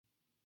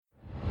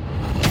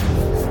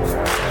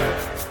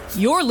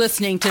You're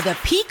listening to the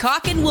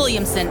Peacock and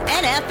Williamson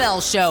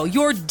NFL Show,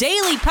 your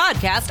daily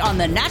podcast on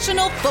the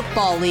National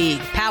Football League,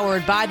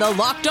 powered by the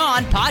Locked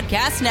On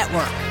Podcast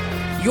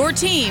Network. Your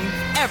team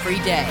every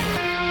day.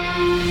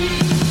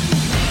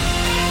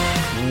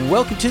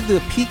 Welcome to the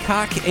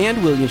Peacock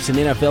and Williamson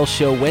NFL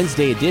Show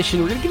Wednesday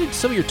edition. We're going to get into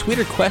some of your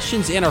Twitter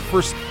questions and our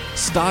first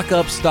stock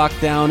up, stock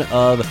down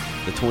of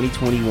the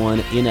 2021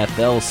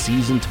 NFL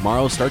season.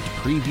 Tomorrow, start to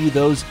preview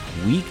those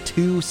Week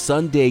 2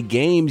 Sunday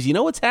games. You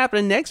know what's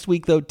happening next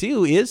week, though,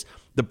 too, is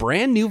the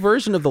brand new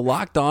version of the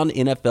Locked On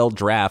NFL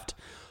Draft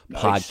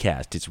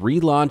podcast. It's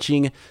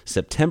relaunching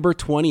September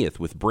 20th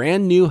with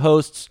brand new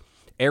hosts,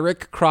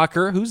 Eric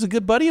Crocker, who's a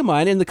good buddy of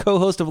mine and the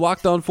co-host of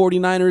Locked On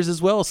 49ers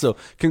as well. So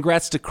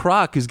congrats to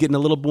Croc, who's getting a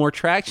little more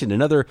traction.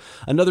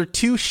 Another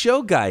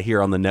two-show guy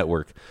here on the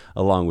network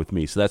along with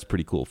me. So that's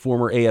pretty cool.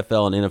 Former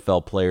AFL and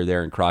NFL player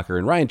there in Crocker.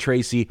 And Ryan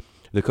Tracy,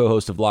 the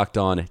co-host of Locked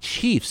On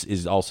Chiefs,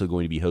 is also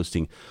going to be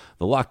hosting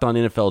the Locked On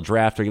NFL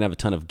Draft. They're going to have a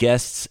ton of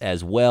guests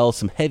as well.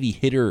 Some heavy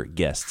hitter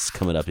guests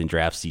coming up in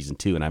draft season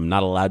 2. And I'm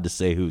not allowed to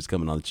say who's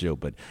coming on the show,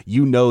 but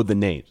you know the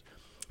names.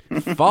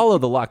 Follow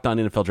the Locked On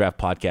NFL Draft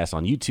podcast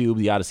on YouTube,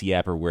 the Odyssey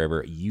app, or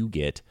wherever you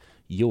get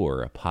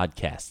your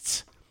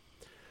podcasts.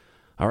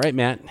 All right,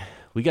 Matt,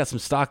 we got some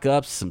stock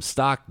ups, some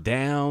stock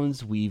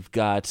downs. We've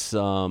got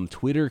some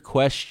Twitter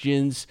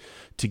questions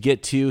to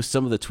get to.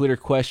 Some of the Twitter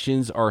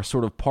questions are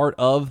sort of part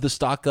of the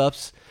stock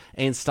ups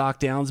and stock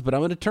downs, but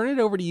I'm going to turn it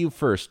over to you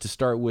first to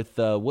start with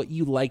what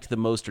you liked the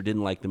most or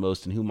didn't like the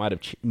most and who might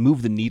have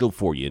moved the needle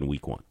for you in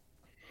week 1.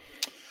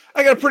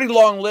 I got a pretty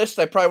long list.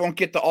 I probably won't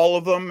get to all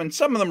of them, and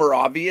some of them are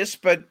obvious,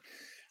 but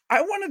I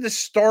wanted to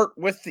start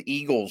with the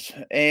Eagles,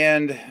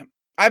 and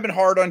I've been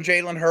hard on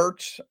Jalen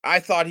Hurts. I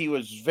thought he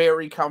was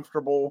very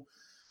comfortable.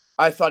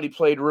 I thought he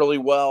played really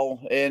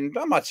well, and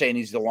I'm not saying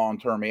he's the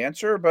long-term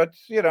answer, but,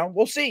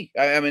 we'll see.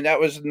 I mean, that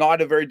was not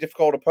a very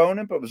difficult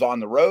opponent, but it was on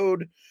the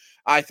road.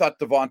 I thought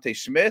Devontae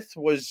Smith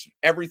was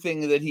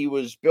everything that he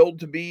was billed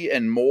to be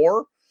and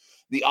more.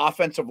 The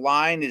offensive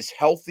line is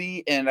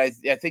healthy, and I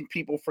think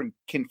people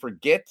can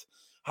forget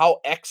how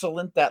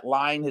excellent that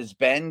line has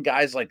been.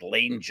 Guys like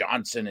Lane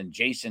Johnson and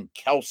Jason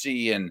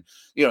Kelce and,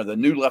 the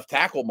new left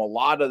tackle,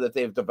 Mulata, that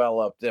they've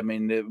developed. I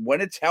mean,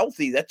 when it's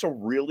healthy, that's a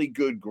really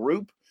good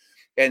group.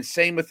 And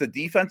same with the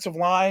defensive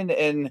line.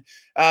 And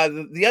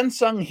the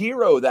unsung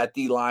hero of that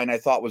D-line I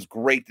thought was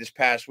great this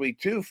past week,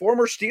 too.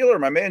 Former Steeler,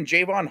 my man,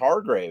 Javon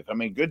Hargrave. I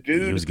mean, good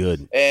dude. He was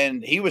good.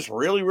 And he was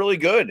really, really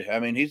good.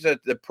 I mean, he's the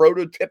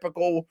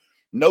prototypical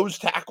nose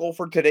tackle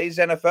for today's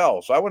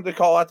NFL. So I wanted to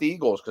call out the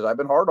Eagles because I've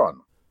been hard on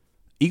them.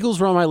 Eagles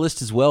were on my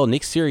list as well.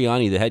 Nick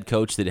Sirianni, the head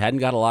coach that hadn't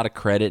got a lot of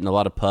credit and a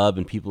lot of pub,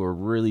 and people were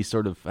really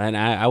sort of, and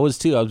I was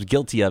too, I was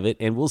guilty of it,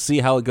 and we'll see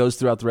how it goes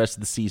throughout the rest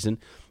of the season.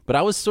 But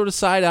I was sort of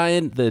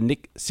side-eyeing the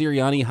Nick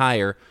Sirianni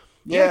hire.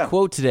 He had a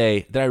quote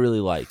today that I really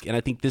like, and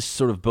I think this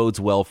sort of bodes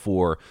well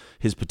for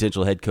his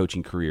potential head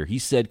coaching career. He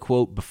said,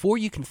 quote, "Before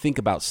you can think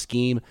about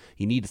scheme,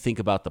 you need to think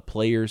about the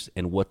players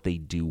and what they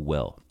do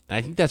well."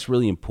 I think that's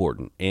really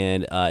important,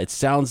 and it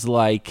sounds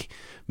like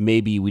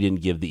maybe we didn't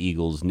give the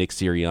Eagles, Nick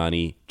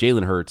Sirianni,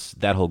 Jalen Hurts,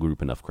 that whole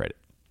group enough credit.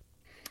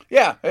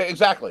 Yeah,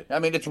 exactly. I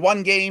mean, it's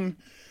one game.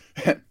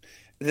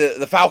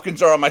 The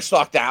Falcons are on my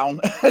stock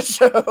down,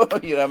 so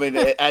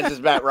as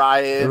is Matt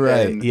Ryan,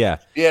 right? And, yeah,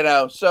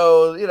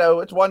 so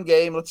it's one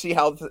game. Let's see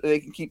how they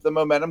can keep the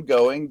momentum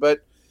going,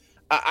 but.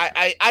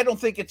 I don't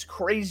think it's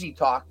crazy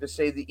talk to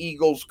say the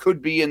Eagles could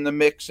be in the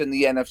mix in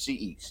the NFC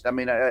East. I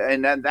mean,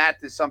 and that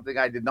is something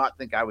I did not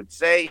think I would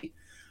say.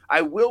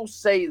 I will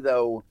say,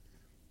 though,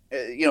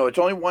 it's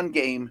only one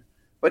game,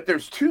 but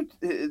there's two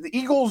 – the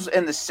Eagles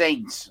and the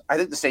Saints. I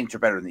think the Saints are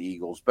better than the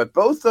Eagles, but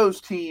both those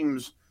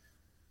teams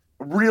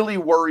really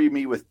worry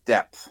me with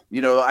depth.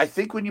 I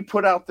think when you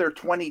put out their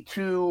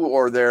 22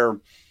 or their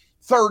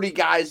 30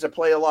 guys that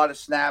play a lot of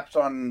snaps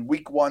on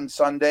week 1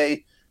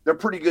 Sunday, they're a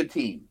pretty good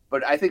team.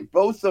 But I think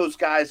both those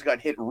guys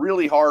got hit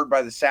really hard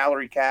by the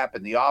salary cap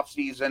in the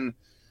offseason.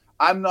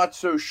 I'm not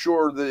so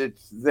sure that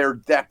their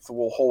depth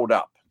will hold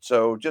up.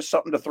 So just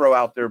something to throw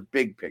out there,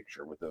 big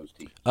picture with those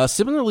teams.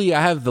 Similarly, I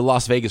have the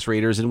Las Vegas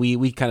Raiders, and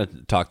we kind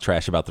of talked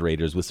trash about the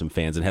Raiders with some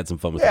fans and had some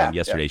fun with them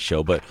yesterday's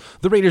show. But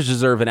the Raiders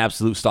deserve an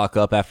absolute stock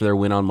up after their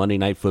win on Monday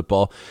Night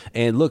Football.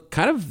 And look,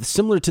 kind of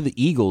similar to the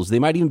Eagles, they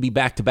might even be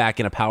back-to-back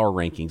in a power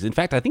rankings. In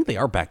fact, I think they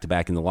are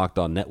back-to-back in the Locked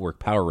On Network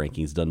power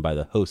rankings done by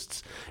the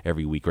hosts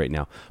every week right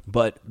now.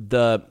 But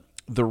the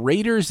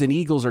Raiders and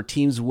Eagles are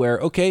teams where,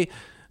 okay,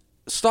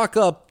 stock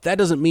up, that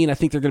doesn't mean I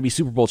think they're going to be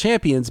Super Bowl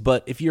champions,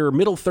 but if you're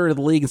middle third of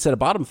the league instead of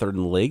bottom third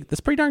in the league,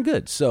 that's pretty darn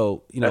good.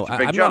 So,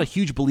 I'm not a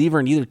huge believer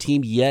in either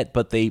team yet,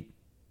 but they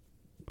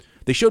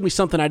showed me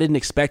something I didn't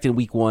expect in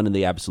week 1, and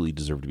they absolutely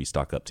deserve to be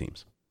stock up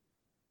teams.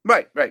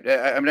 Right.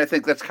 I mean, I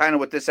think that's kind of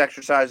what this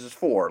exercise is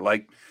for.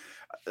 Like,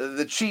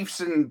 the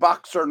Chiefs and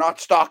Bucks are not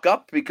stock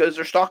up because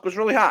their stock was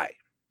really high.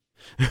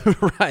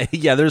 Right.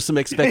 Yeah, there's some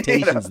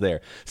expectations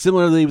there.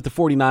 Similarly with the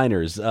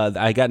 49ers,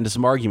 I got into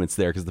some arguments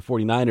there because the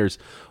 49ers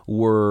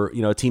were,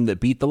 a team that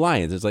beat the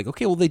Lions. It's like,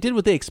 okay, well, they did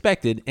what they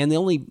expected, and they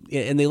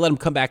let them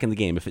come back in the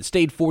game. If it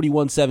stayed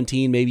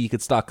 41-17, maybe you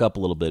could stock up a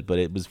little bit, but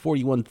it was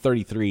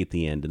 41-33 at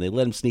the end, and they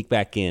let them sneak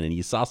back in, and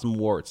you saw some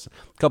warts,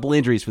 a couple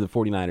injuries for the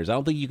 49ers. I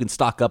don't think you can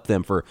stock up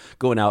them for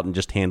going out and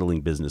just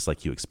handling business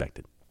like you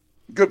expected.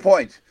 Good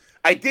point.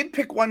 I did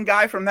pick one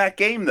guy from that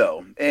game,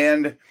 though,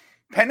 and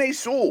Penei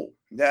Sewell.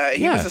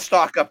 He was a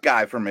stock-up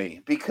guy for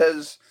me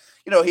because,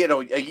 he had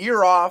a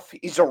year off.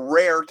 He's a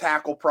rare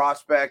tackle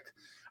prospect.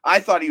 I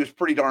thought he was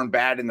pretty darn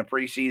bad in the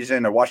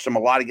preseason. I watched him a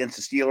lot against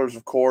the Steelers,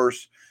 of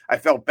course. I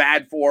felt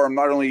bad for him.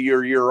 Not only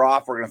your year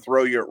off, we're going to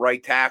throw you at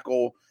right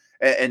tackle.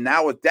 And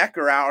now with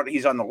Decker out,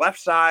 he's on the left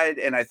side,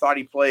 and I thought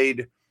he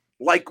played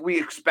like we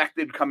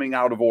expected coming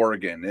out of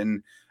Oregon.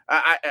 And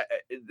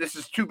this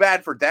is too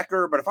bad for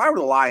Decker, but if I were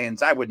the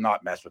Lions, I would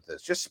not mess with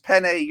this. Just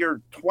Penei,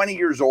 you're 20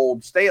 years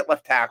old. Stay at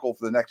left tackle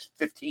for the next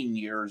 15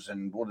 years,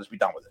 and we'll just be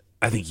done with it.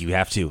 I think you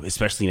have to,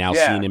 especially now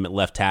seeing him at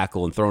left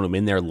tackle and throwing him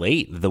in there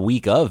late, the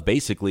week of,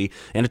 basically,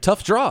 and a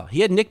tough draw. He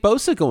had Nick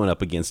Bosa going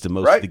up against him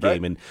most of the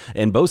game,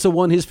 and Bosa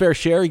won his fair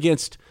share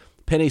against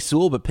Penei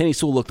Sewell, but Penei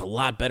Sewell looked a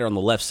lot better on the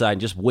left side,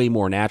 just way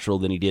more natural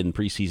than he did in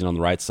preseason on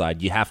the right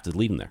side. You have to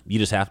leave him there. You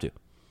just have to.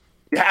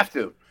 You have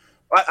to.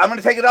 I'm going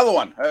to take another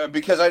one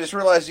because I just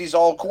realized these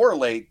all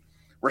correlate.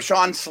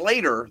 Rashawn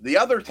Slater, the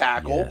other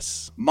tackle,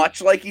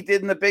 much like he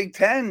did in the Big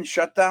Ten,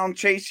 shut down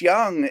Chase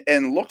Young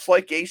and looks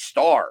like a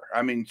star.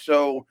 I mean,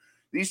 so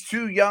these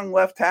two young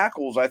left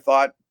tackles, I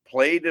thought,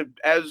 played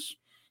as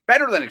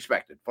better than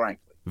expected,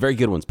 frankly. Very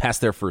good ones.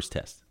 Passed their first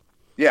test.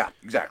 Yeah,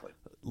 exactly.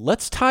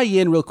 Let's tie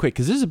you in real quick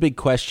because this is a big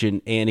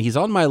question, and he's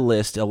on my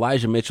list,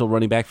 Elijah Mitchell,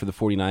 running back for the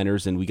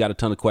 49ers, and we got a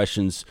ton of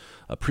questions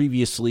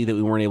previously that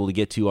we weren't able to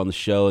get to on the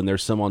show, and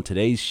there's some on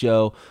today's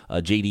show.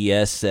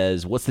 JDS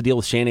says, what's the deal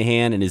with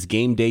Shanahan and his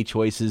game day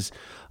choices?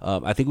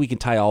 I think we can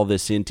tie all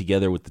this in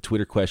together with the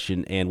Twitter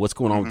question and what's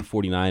going on with the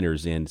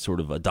 49ers and sort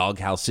of a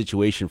doghouse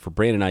situation for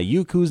Brandon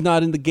Ayuk, who's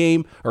not in the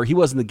game, or he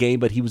was in the game,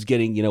 but he was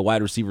getting,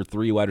 wide receiver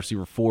 3, wide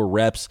receiver 4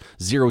 reps,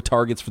 0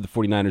 targets for the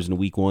 49ers in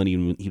week 1.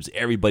 He was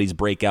everybody's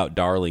breakout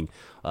darling,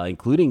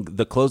 including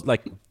the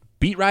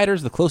beat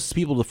writers, the closest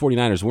people to the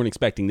 49ers weren't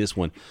expecting this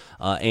one.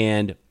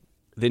 And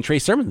then Trey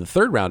Sermon, the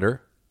third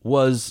rounder,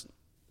 was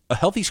a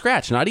healthy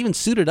scratch, not even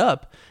suited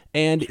up.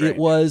 And it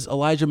was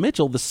Elijah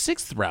Mitchell, the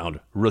 6th round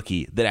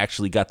rookie, that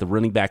actually got the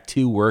running back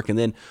 2 work. And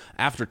then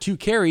after 2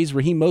 carries,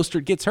 Raheem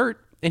Mostert gets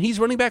hurt, and he's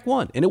running back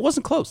 1. And it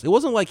wasn't close. It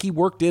wasn't like he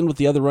worked in with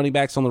the other running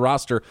backs on the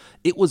roster.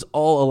 It was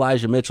all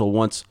Elijah Mitchell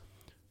once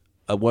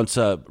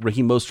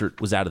Raheem Mostert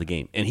was out of the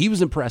game. And he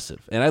was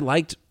impressive. And I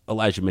liked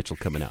Elijah Mitchell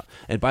coming out.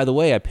 And by the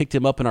way, I picked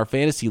him up in our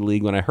fantasy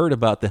league when I heard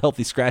about the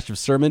healthy scratch of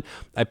Sermon.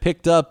 I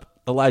picked up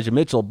Elijah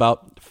Mitchell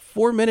about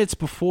 4 minutes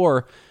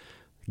before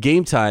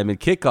game time and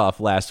kickoff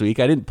last week.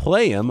 I didn't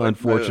play him,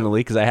 unfortunately,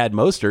 because I had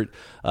Mostert,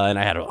 and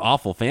I had an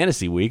awful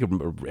fantasy week.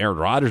 Aaron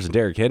Rodgers and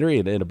Derrick Henry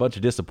and a bunch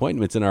of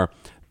disappointments in our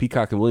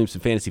Peacock and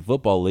Williamson Fantasy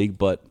Football League.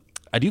 But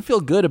I do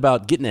feel good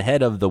about getting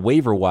ahead of the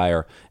waiver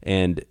wire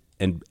and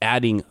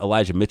adding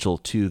Elijah Mitchell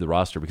to the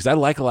roster because I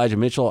like Elijah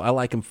Mitchell. I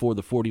like him for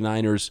the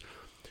 49ers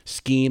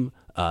scheme.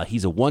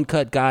 He's a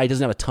one-cut guy. He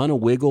doesn't have a ton of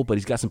wiggle, but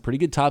he's got some pretty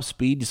good top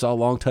speed. You saw a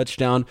long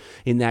touchdown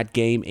in that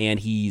game, and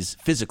he's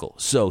physical.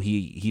 So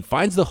he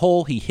finds the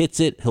hole, he hits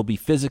it, he'll be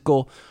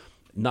physical,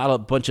 not a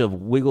bunch of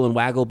wiggle and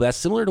waggle. But that's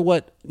similar to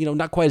what,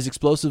 not quite as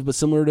explosive, but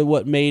similar to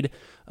what made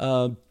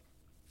Raheem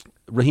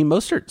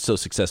Mostert so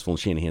successful in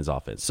Shanahan's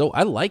offense. So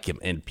I like him,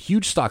 and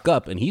huge stock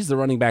up, and he's the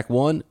running back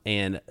 1,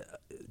 and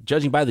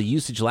judging by the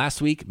usage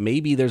last week,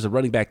 maybe there's a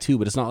running back 2,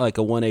 but it's not like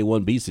a 1A,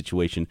 1B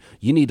situation.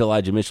 You need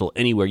Elijah Mitchell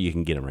anywhere you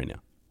can get him right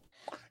now.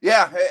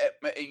 Yeah,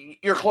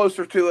 you're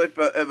closer to it,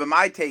 but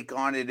my take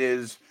on it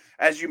is,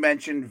 as you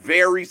mentioned,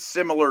 very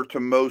similar to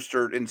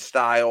Mostert in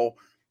style,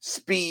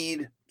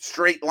 speed,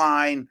 straight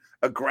line,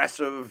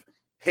 aggressive,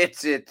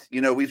 hits it.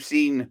 We've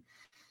seen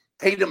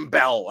Tatum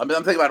Bell. I'm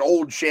thinking about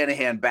old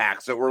Shanahan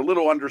backs that were a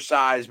little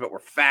undersized, but were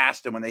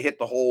fast, and when they hit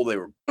the hole, they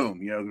were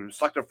boom,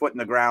 stuck their foot in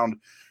the ground.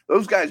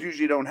 Those guys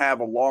usually don't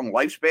have a long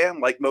lifespan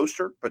like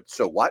Mostert, but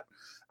so what?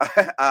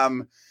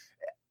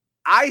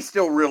 I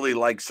still really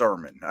like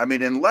Sermon. I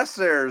mean,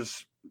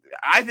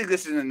 I think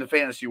this is in the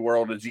fantasy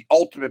world is the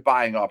ultimate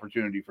buying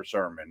opportunity for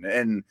Sermon.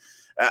 And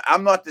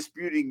I'm not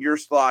disputing your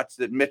thoughts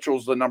that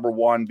Mitchell's the number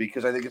 1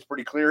 because I think it's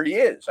pretty clear he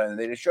is. And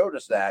they just showed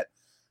us that.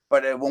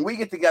 But when we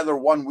get together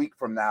 1 week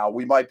from now,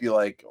 we might be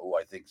like, oh,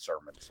 I think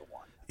Sermon's the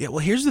one. Yeah, well,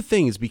 here's the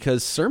thing is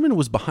because Sermon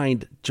was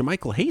behind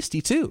JaMychal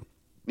Hasty, too.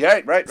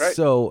 Yeah, right.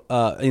 So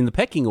in the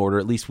pecking order,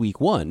 at least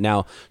week 1.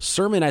 Now,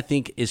 Sermon, I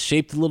think, is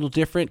shaped a little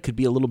different, could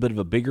be a little bit of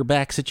a bigger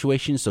back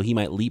situation, so he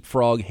might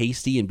leapfrog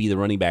Hasty and be the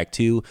running back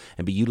 2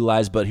 and be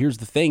utilized. But here's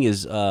the thing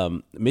is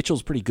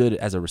Mitchell's pretty good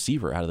as a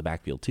receiver out of the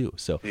backfield, too.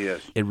 So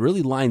it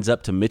really lines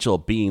up to Mitchell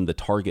being the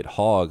target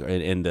hog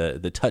and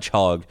the touch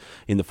hog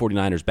in the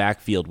 49ers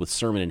backfield with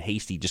Sermon and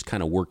Hasty just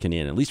kind of working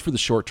in, at least for the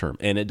short term.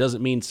 And it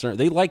doesn't mean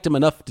they liked him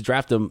enough to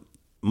draft him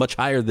much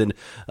higher than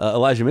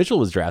Elijah Mitchell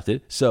was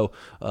drafted. So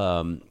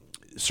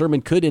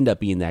Sermon could end up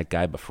being that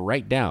guy, but for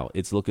right now,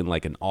 it's looking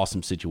like an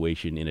awesome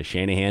situation in a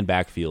Shanahan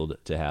backfield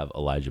to have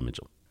Elijah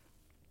Mitchell.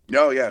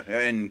 Oh, yeah,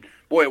 and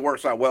boy, it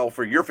works out well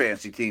for your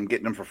fantasy team,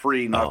 getting them for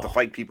free, not have to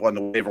fight people on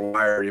the waiver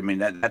wire. I mean,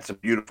 that's a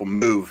beautiful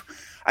move.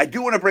 I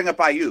do want to bring up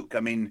Ayuk.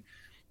 I mean,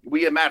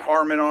 we had Matt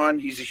Harmon on.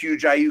 He's a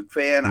huge Ayuk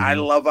fan. I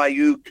love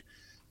Ayuk.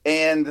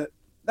 And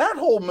that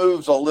whole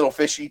move's a little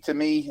fishy to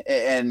me,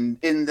 and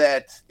in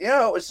that,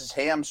 it was his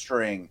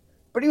hamstring,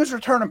 but he was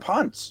returning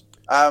punts.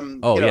 Yeah. I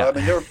mean,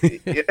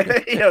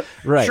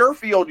 right.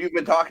 Sherfield, you've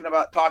been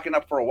talking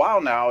up for a while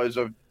now, is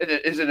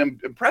an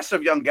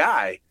impressive young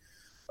guy.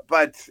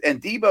 And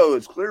Debo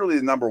is clearly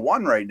the number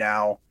one right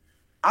now.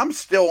 I'm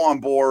still on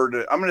board.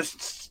 I'm going to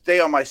stay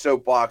on my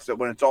soapbox that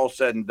when it's all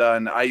said and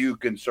done,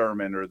 Ayuk and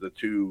Sermon are the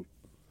two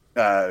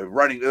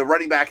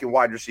running back and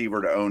wide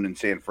receiver to own in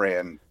San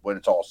Fran when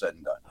it's all said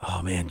and done.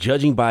 Oh man,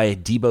 judging by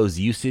Debo's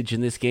usage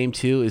in this game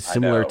too is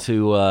similar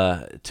to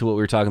what we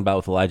were talking about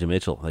with Elijah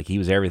Mitchell. Like, he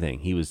was everything.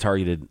 He was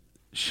targeted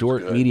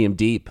short, medium,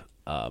 deep.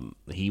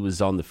 He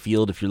was on the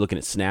field, if you're looking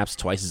at snaps,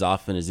 twice as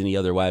often as any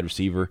other wide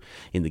receiver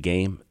in the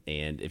game.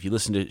 And if you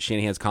listen to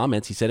Shanahan's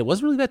comments, he said it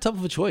wasn't really that tough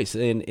of a choice.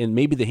 And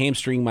maybe the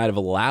hamstring might have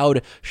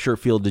allowed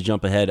Sherfield to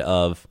jump ahead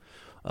of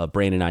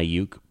Brandon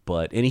Ayuk.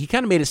 And he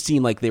kind of made it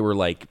seem like they were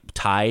like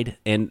tied.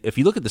 And if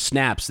you look at the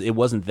snaps, it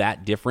wasn't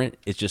that different.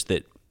 It's just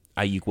that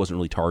Ayuk wasn't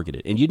really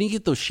targeted. And you didn't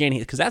get those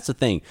Shanahan, because that's the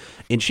thing.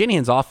 In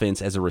Shanahan's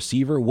offense as a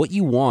receiver, what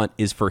you want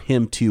is for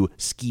him to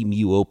scheme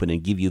you open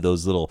and give you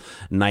those little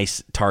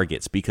nice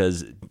targets,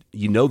 because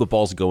you know the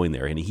ball's going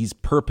there and he's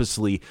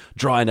purposely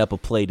drawing up a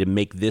play to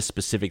make this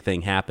specific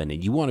thing happen.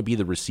 And you want to be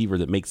the receiver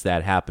that makes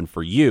that happen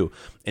for you.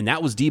 And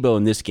that was Debo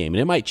in this game.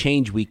 And it might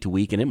change week to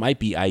week, and it might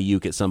be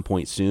Ayuk at some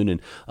point soon. And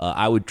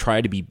I would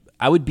be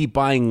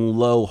buying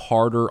low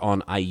harder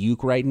on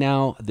Ayuk right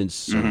now than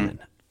Sermon,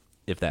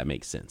 if that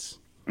makes sense.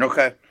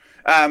 Okay.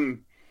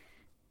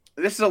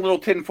 This is a little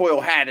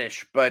tinfoil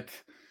hat-ish, but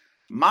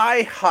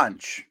my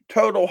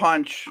total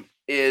hunch,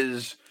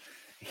 is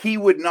he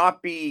would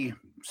not be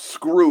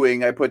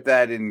screwing, I put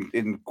that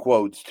in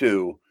quotes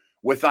too,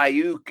 with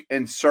Ayuk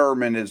and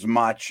Sermon as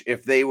much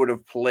if they would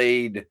have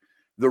played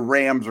the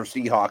Rams or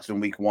Seahawks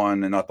in week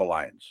 1 and not the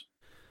Lions.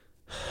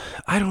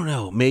 I don't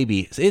know.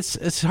 Maybe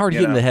it's hard to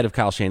get in the head of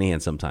Kyle Shanahan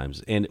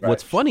sometimes. And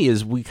what's funny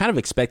is we kind of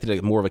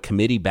expected more of a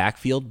committee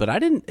backfield, but I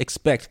didn't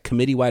expect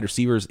committee wide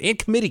receivers and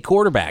committee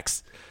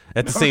quarterbacks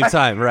at the same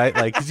time, right?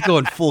 Like, he's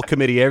going full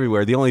committee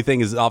everywhere. The only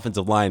thing is the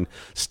offensive line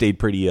stayed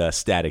pretty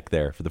static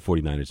there for the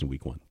 49ers in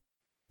week 1.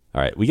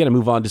 All right, we got to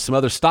move on to some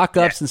other stock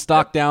ups and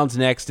stock downs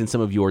next, and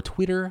some of your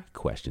Twitter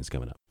questions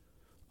coming up.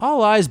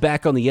 All eyes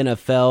back on the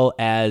NFL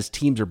as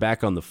teams are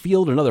back on the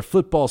field. Another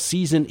football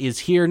season is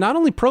here. Not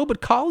only pro, but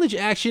college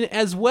action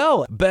as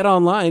well.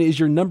 BetOnline is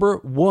your number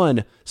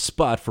one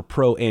spot for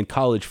pro and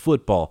college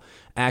football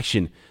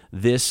action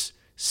this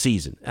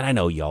season. And I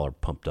know y'all are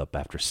pumped up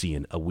after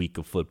seeing a week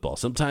of football.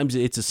 Sometimes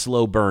it's a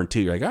slow burn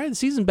too. You're like, all right, the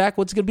season back,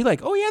 what's it going to be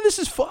like? Oh yeah, this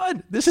is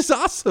fun. This is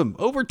awesome.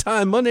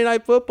 Overtime, Monday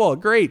Night Football.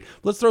 Great.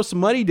 Let's throw some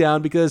money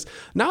down, because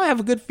now I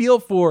have a good feel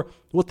for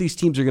what these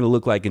teams are going to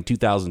look like in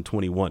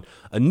 2021.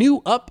 A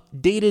new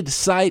updated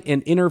site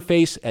and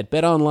interface at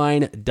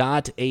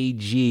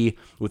betonline.ag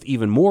with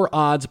even more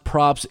odds,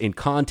 props, and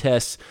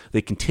contests.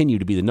 They continue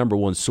to be the number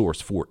one source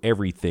for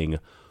everything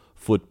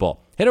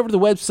football. Head over to the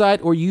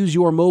website or use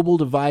your mobile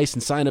device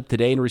and sign up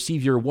today and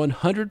receive your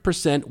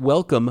 100%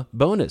 welcome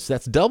bonus.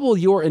 That's double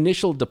your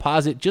initial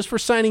deposit just for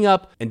signing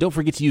up. And don't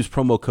forget to use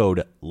promo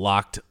code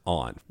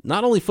LOCKEDON.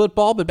 Not only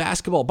football, but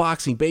basketball,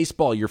 boxing,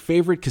 baseball, your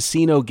favorite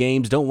casino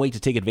games. Don't wait to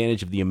take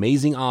advantage of the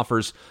amazing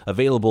offers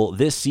available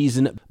this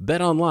season.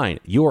 BetOnline,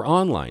 your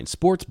online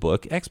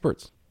sportsbook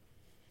experts.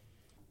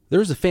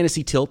 There's a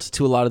fantasy tilt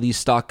to a lot of these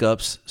stock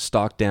ups,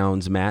 stock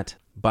downs, Matt.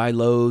 Buy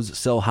lows,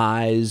 sell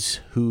highs,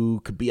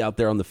 who could be out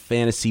there on the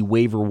fantasy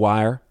waiver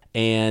wire.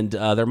 And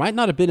there might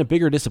not have been a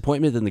bigger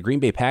disappointment than the Green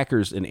Bay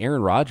Packers and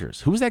Aaron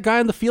Rodgers. Who was that guy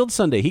on the field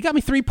Sunday? He got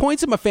me 3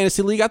 points in my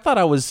fantasy league. I thought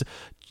I was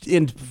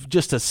in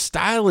just a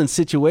styling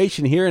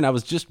situation here, and I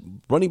was just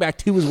running back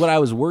 2 is what I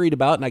was worried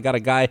about. And I got a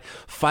guy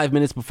 5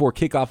 minutes before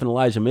kickoff in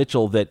Elijah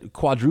Mitchell that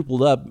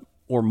quadrupled up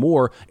or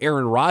more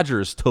Aaron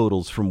Rodgers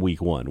totals from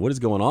week 1. What is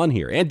going on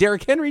here? And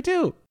Derrick Henry,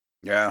 too.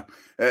 Yeah,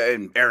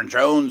 and Aaron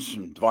Jones,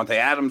 and Devontae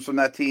Adams from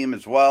that team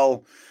as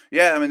well.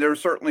 Yeah, I mean, there were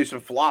certainly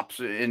some flops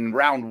in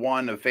round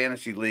 1 of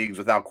fantasy leagues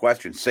without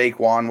question.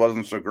 Saquon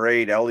wasn't so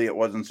great. Elliott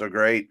wasn't so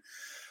great.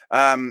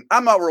 I'm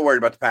not real worried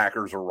about the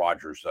Packers or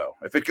Rodgers, though.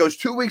 If it goes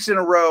 2 weeks in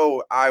a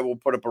row, I will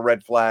put up a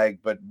red flag.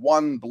 But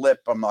one blip,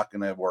 I'm not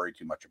going to worry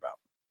too much about.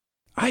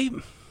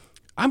 I'm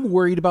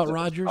worried about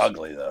Rodgers.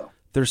 Ugly, though.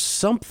 There's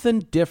something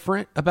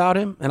different about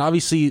him. And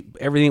obviously,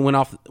 everything went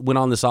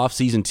on this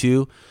offseason,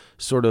 too,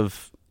 sort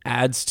of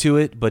adds to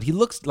it, but he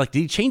looks like, did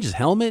he change his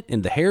helmet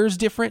and the hair is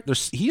different?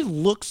 He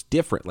looks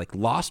different, like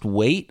lost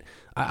weight.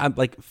 I'm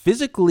like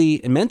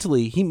physically and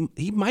mentally,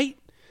 he might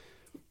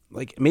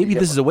Like maybe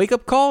this is a wake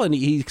up call, and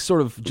he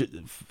sort of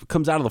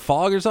comes out of the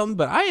fog or something.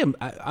 But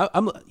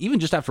I'm even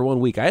just after 1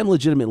 week, I am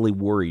legitimately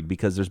worried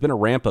because there's been a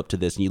ramp up to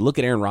this. And you look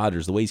at Aaron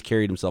Rodgers, the way he's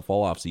carried himself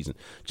all off season,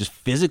 just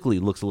physically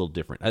looks a little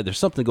different. There's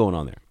something going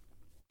on there.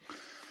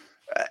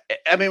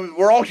 I mean,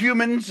 we're all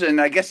humans,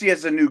 and I guess he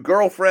has a new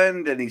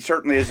girlfriend, and he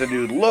certainly has a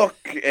new look,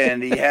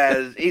 and he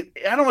has.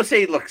 I don't want to say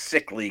he looks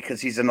sickly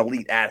because he's an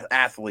elite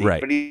athlete, right.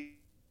 But he's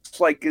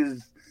like a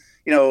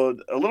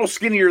little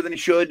skinnier than he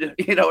should.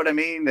 You know what I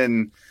mean?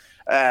 And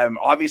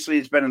obviously,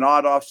 it's been an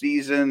odd off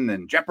season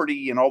and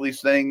Jeopardy and all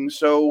these things.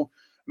 So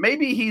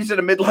maybe he's in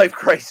a midlife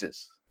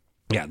crisis.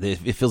 Yeah,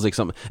 it feels like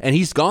something. And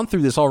he's gone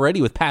through this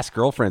already with past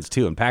girlfriends,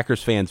 too. And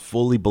Packers fans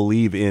fully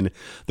believe in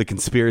the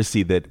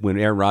conspiracy that when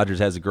Aaron Rodgers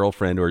has a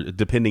girlfriend, or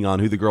depending on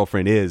who the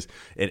girlfriend is,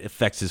 it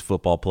affects his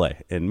football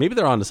play. And maybe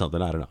they're onto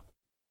something. I don't know.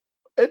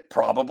 It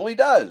probably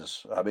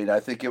does. I mean, I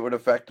think it would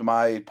affect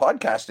my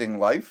podcasting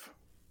life.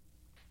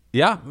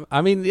 Yeah.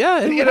 I mean,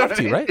 yeah, it would have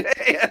to, right?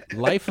 Yeah.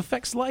 Life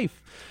affects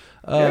life.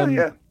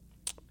 Yeah.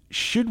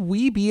 Should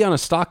we be on a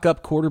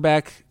stock-up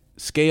quarterback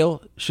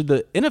scale? Should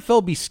the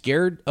NFL be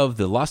scared of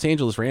the Los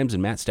Angeles Rams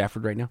and Matt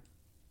Stafford right now?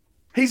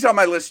 He's on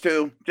my list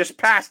too. Just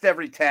passed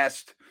every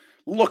test.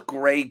 Look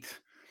great.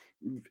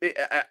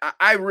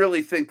 I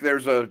really think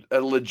there's a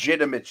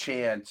legitimate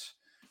chance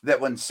that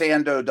when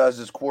Sando does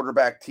his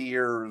quarterback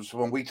tiers,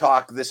 when we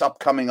talk this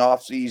upcoming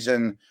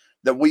offseason,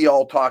 that we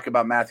all talk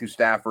about Matthew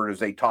Stafford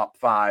as a top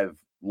 5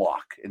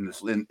 lock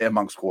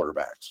amongst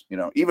quarterbacks.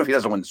 Even if he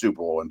doesn't win the Super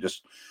Bowl and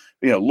just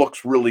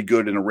looks really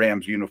good in a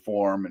Rams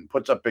uniform and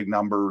puts up big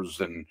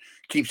numbers and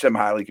keeps them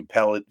highly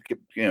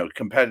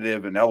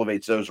competitive and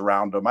elevates those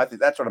around him. I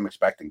think that's what I'm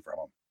expecting from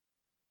him.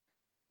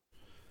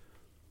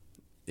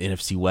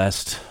 NFC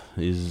West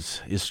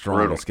is strong.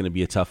 Brutal. It's going to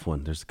be a tough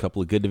one. There's a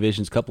couple of good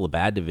divisions, a couple of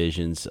bad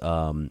divisions.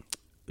 Do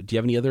you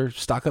have any other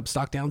stock up,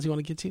 stock downs you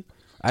want to get to?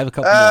 I have a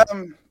couple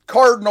more.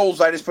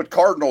 Cardinals, I just put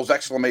Cardinals,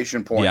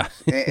 exclamation point. Yeah.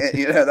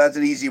 And, that's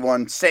an easy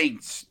one.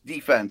 Saints,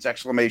 defense,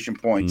 exclamation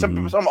point.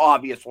 Mm-hmm. Some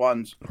obvious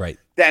ones. Right.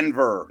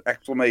 Denver,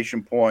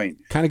 exclamation point.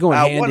 Kind of going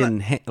hand in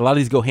hand. A lot of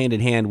these go hand in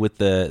hand with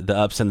the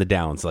ups and the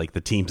downs, like the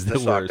teams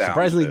that were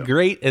surprisingly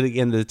great and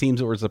again the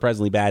teams that were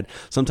surprisingly bad,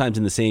 sometimes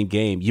in the same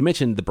game. You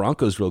mentioned the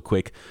Broncos real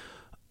quick.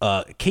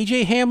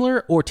 KJ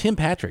Hamler or Tim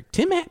Patrick?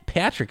 Tim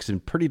Patrick's been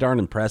pretty darn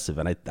impressive,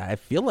 and I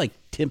feel like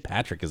Tim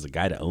Patrick is the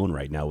guy to own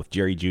right now with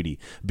Jerry Jeudy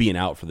being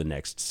out for the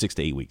next 6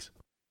 to 8 weeks.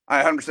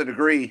 I 100%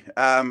 agree.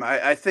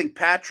 I think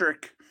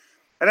Patrick,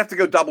 I'd have to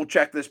go double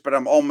check this, but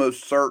I'm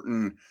almost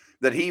certain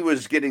that he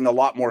was getting a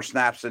lot more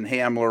snaps than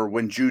Hamler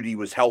when Jeudy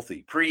was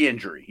healthy,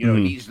 pre-injury.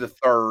 He's the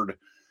 3rd,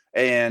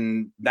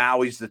 and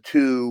now he's the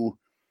 2.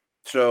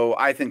 So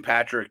I think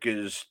Patrick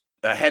is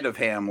ahead of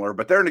Hamler,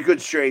 but they're in a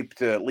good shape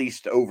to at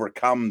least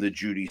overcome the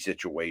Jeudy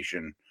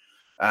situation.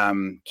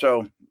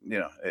 Jeudy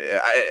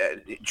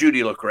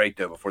looked great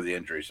though before the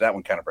injury, so that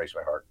one kind of breaks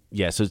my heart.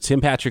 Yeah, so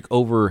Tim Patrick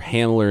over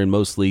Hamler in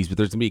most leagues, but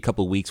there's going to be a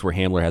couple of weeks where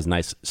Hamler has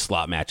nice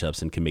slot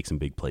matchups and can make some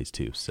big plays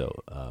too.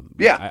 So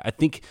I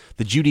think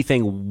the Jeudy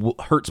thing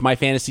hurts my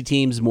fantasy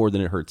teams more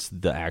than it hurts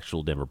the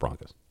actual Denver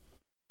Broncos.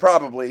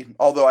 Probably,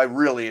 although I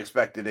really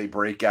expected a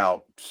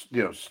breakout,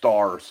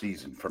 star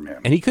season from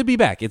him. And he could be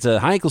back. It's a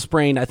high ankle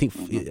sprain. I think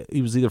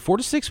it was either 4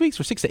 to 6 weeks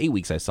or 6 to 8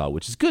 weeks I saw,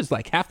 which is good. It's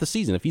like half the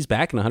season. If he's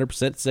back in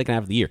 100% the second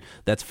half of the year,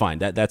 that's fine.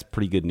 That's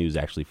pretty good news,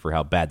 actually, for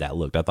how bad that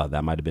looked. I thought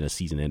that might have been a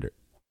season ender.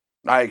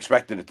 I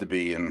expected it to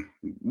be, and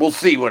we'll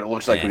see what it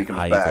looks like when he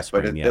comes back.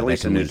 But at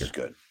least the news is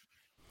good.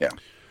 Yeah.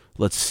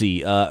 Let's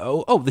see.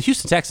 The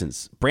Houston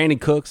Texans, Brandon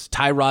Cooks,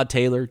 Tyrod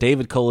Taylor,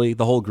 David Culley,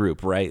 the whole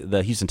group, right?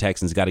 The Houston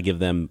Texans, got to give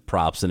them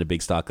props and a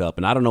big stock up.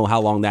 And I don't know how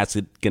long that's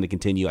going to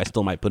continue. I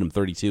still might put them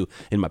 32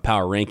 in my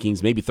power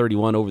rankings, maybe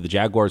 31 over the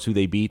Jaguars, who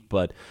they beat.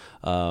 But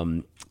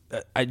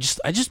I just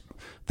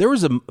there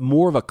was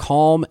more of a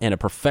calm and a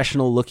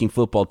professional looking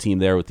football team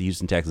there with the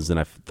Houston Texans than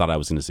I thought I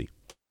was going to see.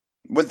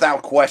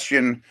 Without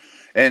question.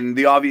 And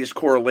the obvious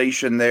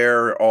correlation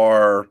there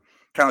are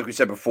kind of like we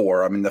said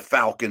before. I mean, the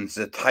Falcons,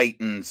 the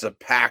Titans, the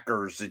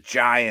Packers, the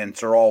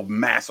Giants are all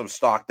massive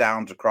stock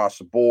downs across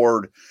the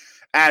board,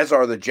 as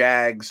are the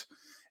Jags.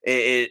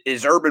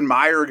 Is Urban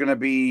Meyer going to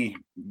be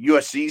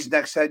USC's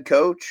next head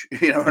coach?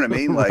 You know what I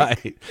mean? Like,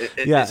 right.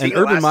 Yeah, and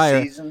Urban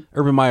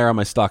Meyer on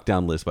my stock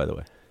down list, by the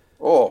way.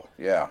 Oh,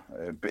 yeah,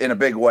 in a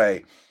big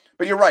way.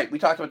 But you're right. We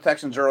talked about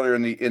Texans earlier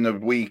in the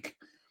week.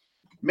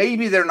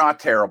 Maybe they're not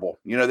terrible.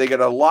 They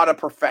get a lot of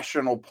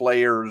professional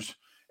players,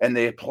 and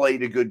they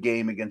played a good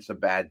game against a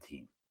bad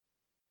team.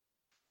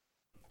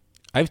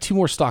 I have 2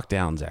 more stock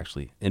downs,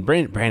 actually. And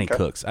Brandon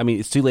Cooks. I mean,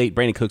 it's too late.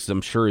 Brandon Cooks,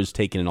 I'm sure, is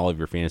taken in all of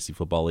your fantasy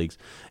football leagues.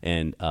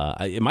 And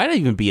it might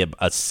even be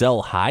a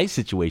sell high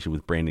situation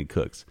with Brandon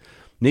Cooks.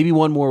 Maybe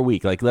one more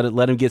week. Like, let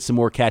him get some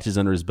more catches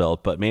under his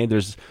belt. But, man,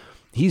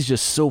 he's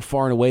just so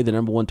far and away the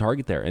number one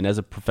target there. And as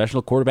a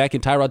professional quarterback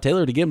in Tyrod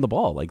Taylor to give him the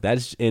ball, like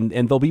that's and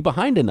they'll be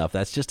behind enough.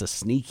 That's just a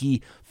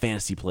sneaky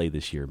fantasy play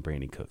this year in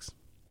Brandon Cooks.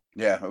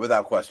 Yeah,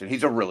 without question.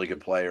 He's a really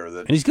good player.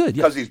 And he's good.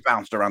 Because he's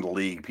bounced around the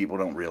league, people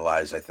don't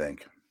realize, I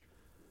think.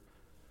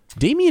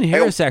 Damian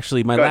Harris,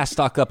 actually, my last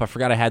stock up, I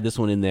forgot I had this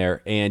one in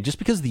there. And just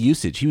because of the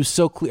usage, he was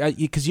so clear.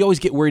 Because you always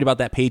get worried about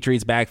that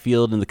Patriots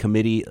backfield and the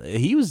committee.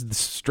 He was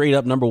straight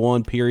up number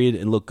one, period,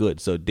 and looked good.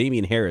 So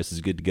Damian Harris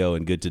is good to go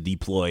and good to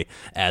deploy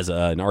as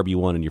an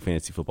RB1 in your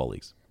fantasy football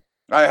leagues.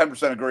 I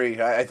 100%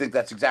 agree. I think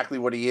that's exactly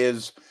what he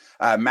is.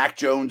 Mac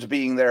Jones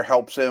being there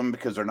helps him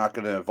because they're not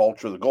going to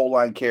vulture the goal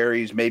line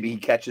carries. Maybe he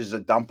catches a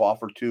dump off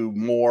or two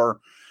more.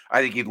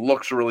 I think he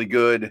looks really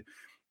good.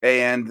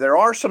 And there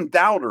are some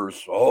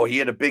doubters. Oh, he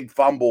had a big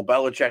fumble.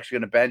 Belichick's going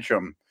to bench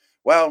him.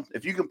 Well,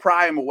 if you can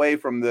pry him away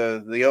from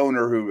the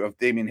owner of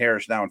Damian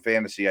Harris now in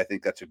fantasy, I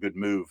think that's a good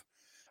move.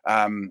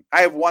 I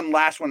have one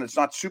last one that's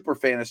not super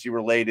fantasy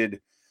related,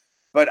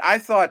 but I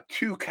thought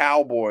two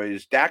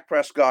Cowboys, Dak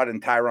Prescott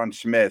and Tyron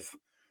Smith,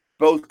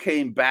 both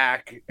came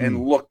back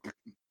and looked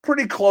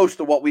pretty close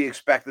to what we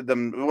expected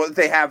them, what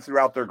they have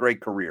throughout their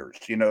great careers.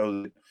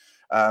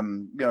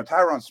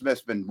 Tyron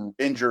Smith's been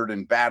injured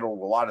and battled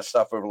a lot of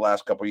stuff over the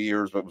last couple of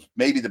years, but was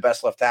maybe the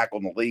best left tackle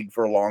in the league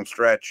for a long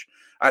stretch.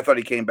 I thought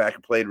he came back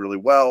and played really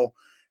well.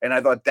 And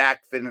I thought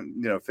Dak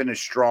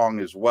finished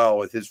strong as well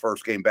with his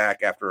first game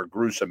back after a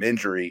gruesome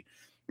injury.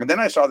 And then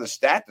I saw the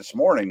stat this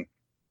morning.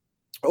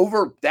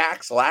 Over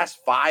Dak's last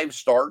 5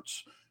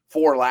 starts,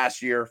 4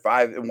 last year,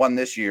 5 and 1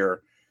 this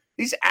year,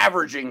 he's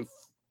averaging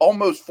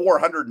almost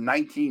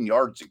 419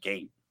 yards a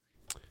game.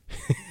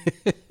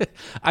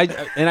 I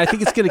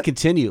think it's going to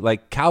continue.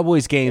 Like,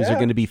 Cowboys games are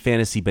going to be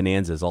fantasy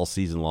bonanzas all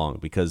season long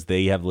because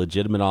they have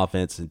legitimate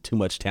offense and too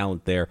much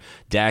talent there.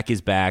 Dak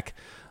is back,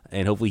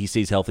 and hopefully he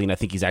stays healthy, and I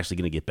think he's actually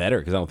going to get better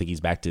because I don't think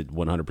he's back to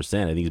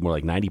 100%. I think he's more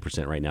like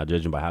 90% right now,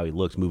 judging by how he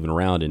looks moving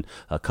around. And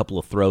a couple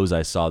of throws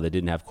I saw that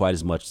didn't have quite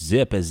as much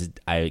zip as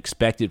I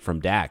expected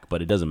from Dak,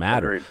 but it doesn't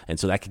matter. Agreed. And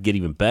so that could get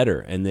even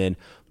better. And then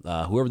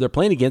whoever they're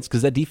playing against,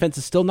 because that defense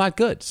is still not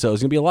good. So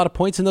there's going to be a lot of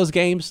points in those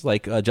games,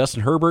 like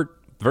Justin Herbert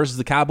versus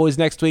the Cowboys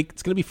next week.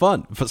 It's going to be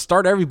fun.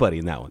 Start everybody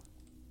in that one.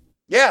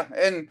 Yeah,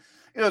 and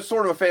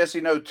sort of a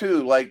fantasy note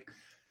too. Like,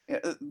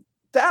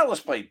 Dallas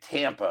played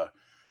Tampa,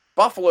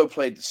 Buffalo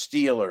played the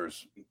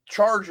Steelers,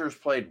 Chargers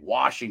played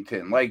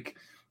Washington. Like,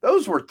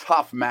 those were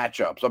tough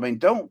matchups. I mean,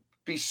 don't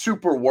be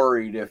super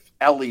worried if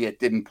Elliott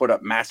didn't put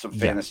up massive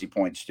fantasy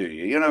points to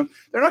you.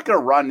 They're not going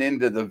to run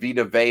into the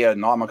Vita Vea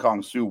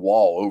Namakong Suh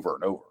wall over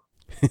and over.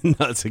 No,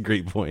 that's a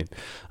great point.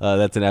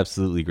 That's an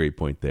absolutely great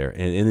point there.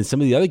 And in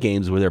some of the other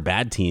games where they're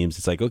bad teams,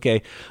 it's like,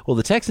 okay, well,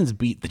 the Texans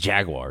beat the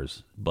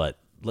Jaguars, but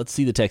let's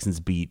see the Texans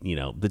beat,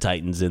 the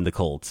Titans and the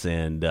Colts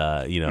and,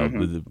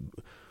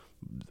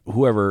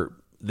 whoever,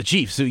 the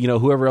Chiefs,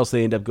 whoever else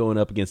they end up going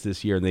up against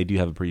this year, and they do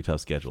have a pretty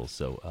tough schedule.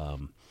 So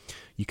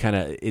you kind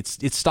of,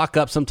 it's stock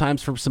up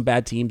sometimes for some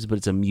bad teams, but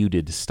it's a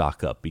muted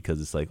stock up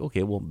because it's like,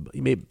 okay, well,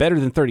 maybe better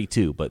than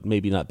 32, but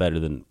maybe not better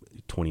than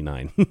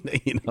 29.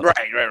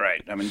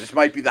 Right. I mean, this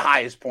might be the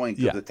highest point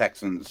of the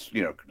Texans,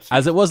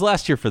 as it was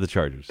last year for the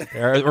Chargers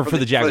or for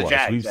the Jaguars.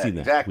 We've seen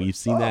that. Exactly. We've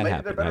seen that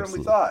happen. They're better than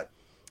we thought.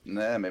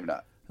 Nah, maybe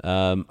not.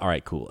 All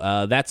right, cool.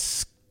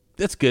 That's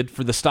good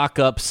for the stock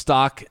up,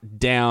 stock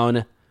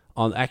down.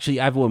 Actually,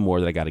 I have one more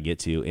that I got to get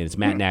to, and it's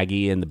Matt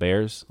Nagy and the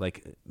Bears.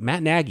 Like,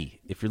 Matt Nagy,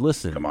 if you're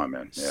listening, come on,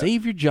 man,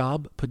 save your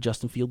job, put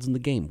Justin Fields in the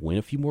game, win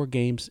a few more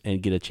games,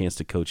 and get a chance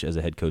to coach as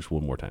a head coach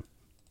one more time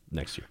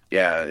next year.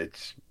 Yeah,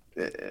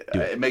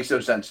 it makes no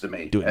sense to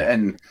me. Do it.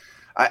 And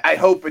I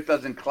hope it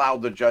doesn't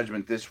cloud the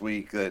judgment this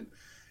week that,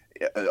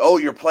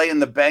 you're playing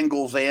the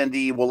Bengals,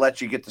 Andy, we'll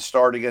let you get the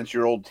start against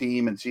your old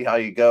team and see how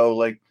you go.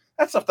 Like,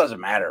 that stuff doesn't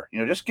matter.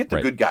 Just get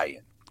the good guy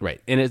in.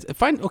 Right. And it's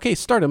fine. Okay,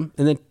 start him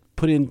and then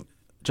put in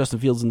Justin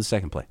Fields in the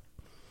second play.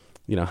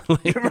 Justin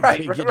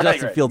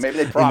Fields maybe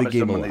they promised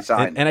him when they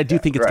signed. And I do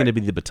think it's going to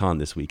be the baton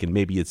this week, and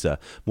maybe it's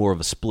more of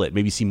a split.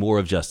 Maybe see more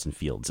of Justin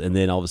Fields, and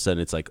then all of a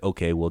sudden it's like,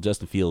 okay, well,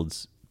 Justin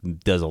Fields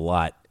does a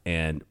lot,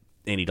 and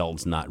Andy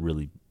Dalton's not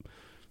really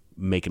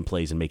making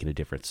plays and making a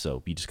difference,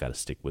 so you just got to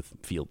stick with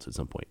Fields at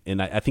some point.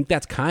 And I think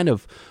that's kind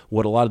of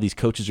what a lot of these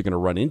coaches are going to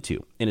run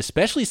into, and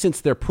especially since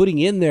they're putting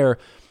in their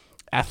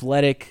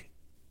athletic,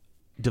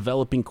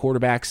 developing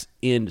quarterbacks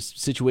in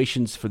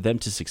situations for them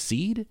to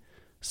succeed,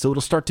 so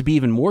it'll start to be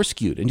even more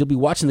skewed. And you'll be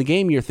watching the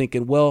game and you're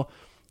thinking, well,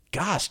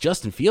 gosh,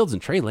 Justin Fields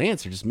and Trey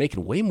Lance are just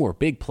making way more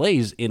big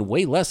plays in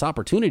way less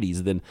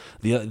opportunities than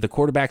the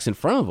quarterbacks in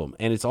front of them.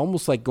 And it's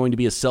almost like going to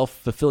be a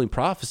self-fulfilling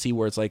prophecy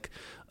where it's like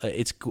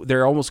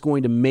they're almost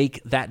going to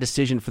make that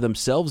decision for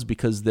themselves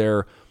because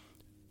they're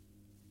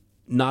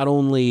not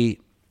only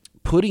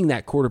putting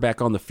that quarterback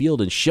on the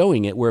field and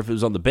showing it, where if it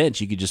was on the bench,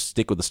 you could just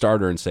stick with the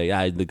starter and say,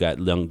 the guy,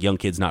 young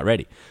kid's not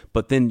ready.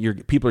 But then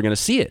people are going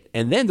to see it,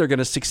 and then they're going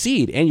to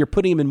succeed, and you're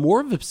putting him in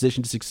more of a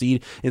position to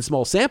succeed in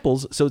small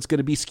samples, so it's going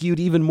to be skewed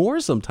even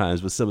more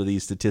sometimes with some of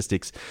these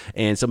statistics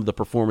and some of the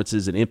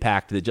performances and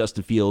impact that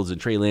Justin Fields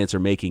and Trey Lance are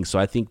making. So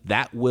I think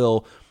that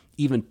will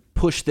even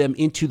push them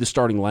into the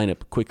starting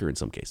lineup quicker in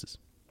some cases.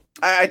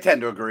 I tend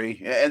to agree,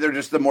 and they're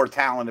just the more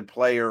talented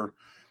player.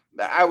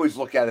 I always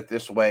look at it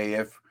this way.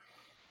 If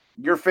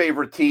your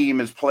favorite team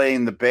is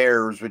playing the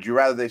Bears, would you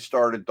rather they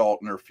started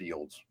Dalton or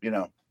Fields?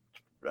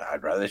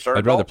 I'd rather they start.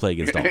 I'd rather play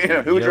against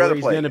Dalton. Who would you rather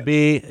he's play? Going to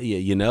be.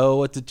 You know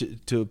what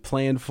to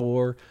plan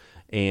for,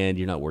 and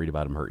you're not worried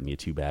about him hurting you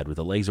too bad with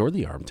the legs or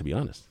the arm. To be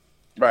honest,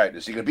 right?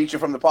 Is he going to beat you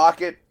from the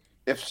pocket?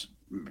 If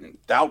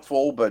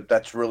doubtful, but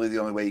that's really the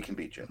only way he can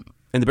beat you.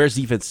 And the Bears'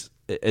 defense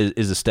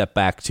is a step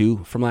back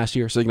too from last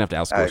year, so they're going to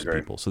have to outscore some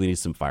people. So they need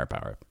some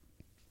firepower.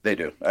 They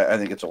do. I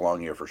think it's a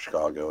long year for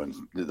Chicago, and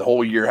the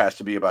whole year has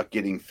to be about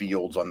getting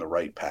Fields on the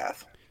right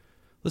path.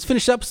 Let's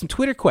finish up with some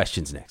Twitter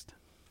questions next.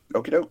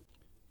 Okie doke.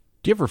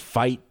 Do you ever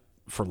fight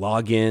for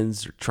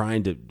logins or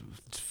trying to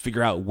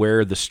figure out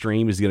where the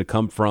stream is going to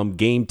come from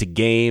game to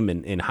game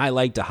and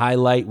highlight to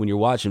highlight when you're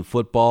watching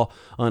football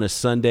on a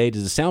Sunday?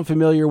 Does it sound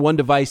familiar? One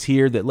device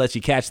here that lets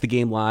you catch the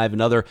game live,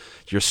 another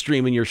you're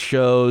streaming your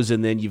shows,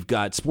 and then you've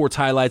got sports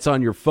highlights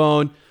on your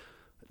phone.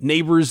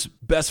 Neighbors,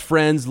 best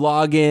friends,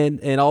 log in,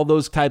 and all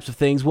those types of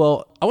things.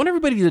 Well, I want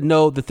everybody to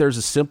know that there's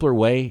a simpler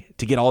way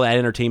to get all that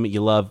entertainment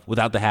you love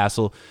without the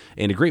hassle,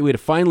 and a great way to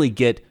finally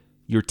get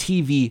your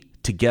TV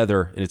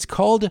together, and it's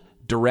called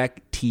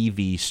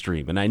DirecTV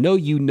Stream. And I know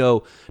you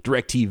know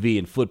DirecTV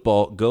and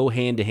football go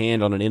hand to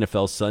hand on an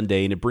NFL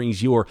Sunday, and it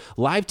brings your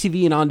live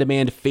TV and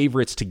on-demand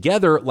favorites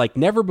together like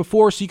never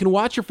before, so you can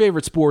watch your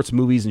favorite sports,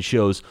 movies, and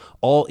shows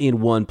all in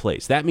one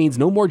place. That means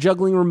no more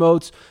juggling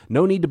remotes,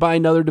 no need to buy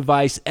another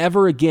device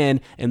ever again,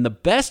 and the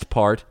best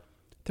part,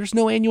 there's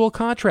no annual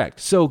contract.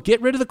 So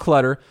get rid of the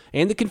clutter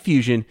and the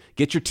confusion.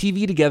 Get your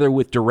TV together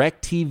with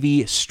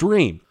DirecTV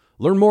Stream.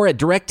 Learn more at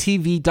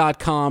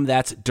directtv.com.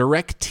 That's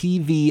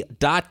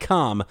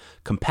directtv.com.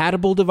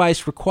 Compatible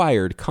device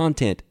required.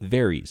 Content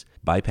varies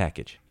by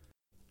package.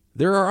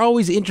 There are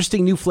always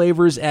interesting new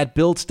flavors at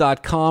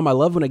Built.com. I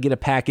love when I get a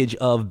package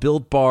of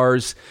Built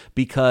bars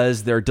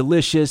because they're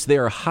delicious. They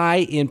are high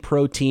in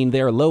protein.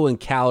 They are low in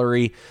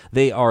calorie.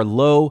 They are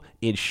low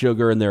in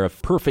sugar, and they're a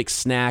perfect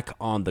snack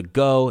on the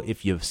go.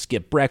 If you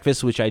skip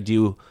breakfast, which I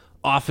do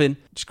often,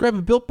 just grab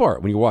a Built bar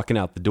when you're walking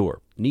out the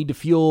door. Need to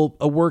fuel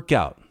a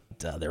workout.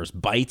 There's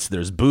bites,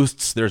 there's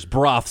boosts, there's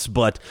broths,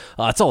 but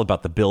it's all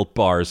about the Built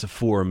bars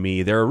for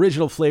me. Their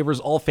original flavors,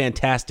 all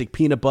fantastic.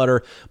 Peanut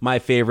butter, my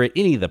favorite.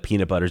 Any of the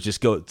peanut butters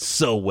just go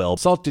so well.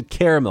 Salted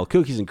caramel,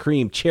 cookies and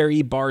cream,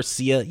 cherry,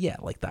 barcia. Yeah,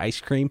 like the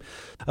ice cream.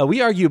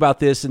 We argue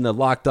about this in the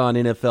Locked On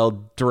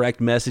NFL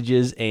direct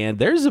messages, and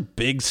there's a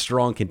big,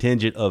 strong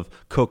contingent of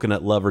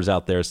coconut lovers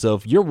out there. So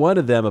if you're one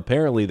of them,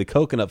 apparently the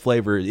coconut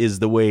flavor is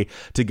the way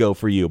to go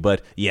for you.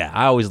 But yeah,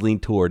 I always lean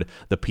toward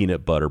the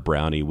peanut butter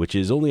brownie, which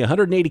is only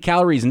 180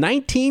 calories,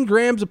 19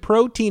 grams of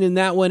protein in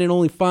that one, and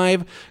only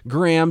 5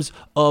 grams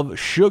of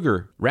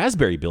sugar.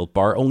 Raspberry Built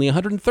Bar, only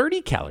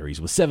 130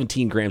 calories with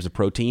 17 grams of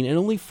protein and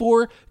only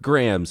 4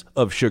 grams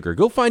of sugar.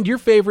 Go find your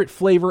favorite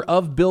flavor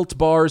of Built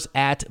Bars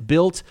at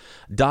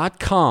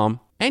Built.com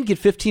and get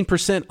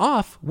 15%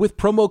 off with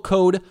promo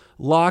code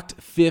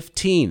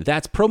LOCKED15.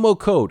 That's promo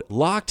code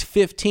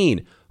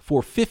LOCKED15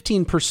 for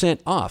 15%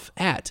 off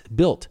at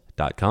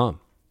Built.com.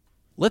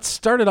 Let's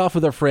start it off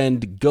with our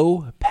friend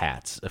Go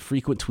Pats, a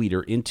frequent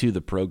tweeter into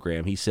the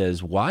program. He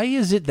says, why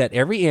is it that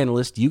every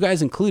analyst, you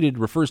guys included,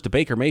 refers to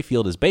Baker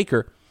Mayfield as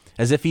Baker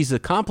as if he's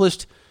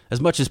accomplished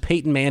as much as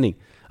Peyton Manning?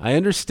 I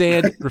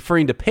understand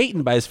referring to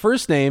Peyton by his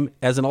first name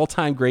as an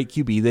all-time great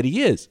QB that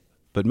he is,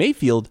 but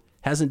Mayfield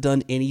hasn't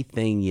done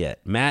anything yet.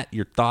 Matt,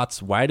 your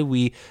thoughts? Why do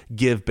we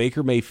give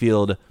Baker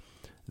Mayfield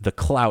the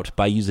clout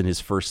by using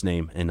his first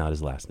name and not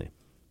his last name?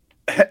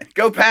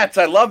 Go Pats,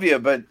 I love you,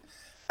 but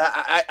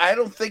I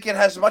don't think it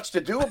has much to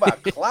do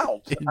about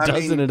clout. It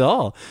doesn't at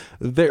all.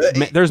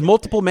 There's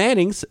multiple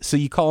Mannings, so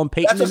you call them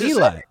Peyton and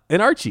Eli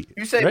and Archie.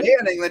 You say right?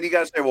 Manning, then you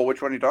got to say, well,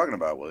 which one are you talking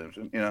about,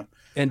 Williamson? You know,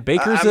 and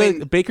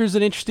Baker's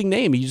an interesting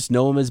name. You just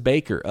know him as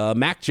Baker.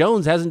 Mac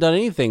Jones hasn't done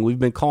anything. We've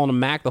been calling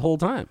him Mac the whole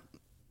time.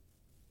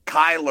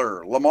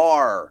 Kyler,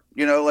 Lamar,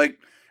 you know, like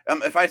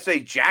if I say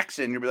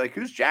Jackson, you'll be like,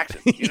 who's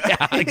Jackson? You know?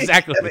 Yeah,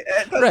 exactly. I mean,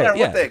 it doesn't matter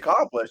what they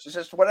accomplished. It's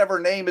just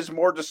whatever name is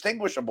more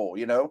distinguishable,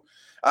 you know.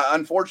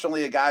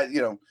 Unfortunately, a guy,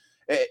 you know,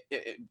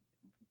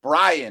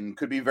 Brian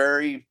could be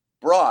very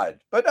broad,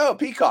 but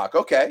Peacock,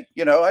 okay,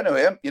 you know, I know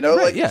him, you know,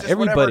 right, yeah,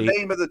 everybody. Whatever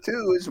name of the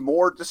two is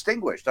more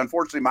distinguished.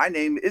 Unfortunately, my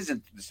name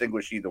isn't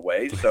distinguished either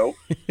way. So,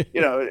 you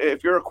know,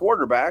 if you're a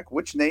quarterback,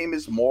 which name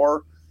is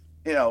more,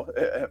 you know,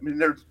 I mean,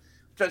 there's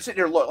sitting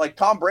here, look, like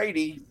Tom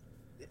Brady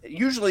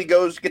usually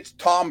gets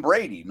Tom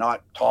Brady,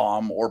 not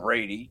Tom or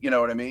Brady. You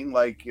know what I mean?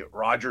 Like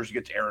Rodgers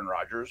gets Aaron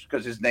Rodgers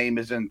because his name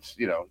isn't,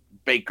 you know,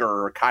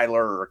 Baker or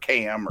Kyler or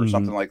Cam or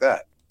something like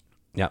that.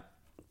 Yeah.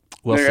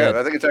 Well said.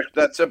 I think it's actually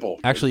that simple.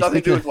 Actually, it's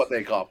nothing to do with what they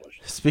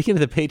accomplished. Speaking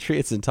of the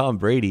Patriots and Tom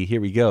Brady,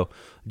 here we go.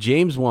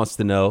 James wants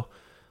to know,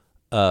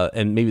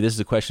 and maybe this is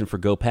a question for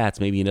Go Pats.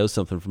 Maybe you know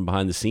something from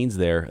behind the scenes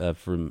there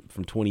from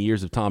 20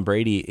 years of Tom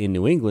Brady in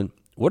New England.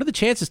 What are the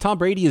chances Tom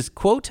Brady is,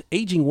 quote,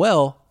 aging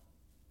well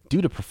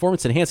due to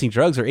performance-enhancing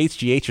drugs or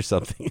HGH or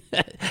something?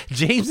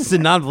 James is a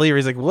non-believer.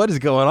 He's like, what is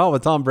going on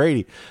with Tom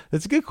Brady?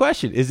 That's a good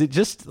question. Is it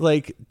just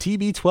like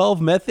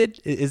TB12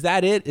 method? Is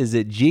that it? Is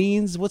it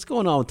genes? What's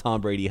going on with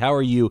Tom Brady? How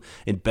are you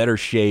in better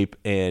shape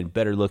and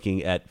better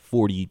looking at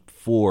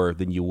 44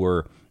 than you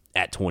were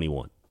at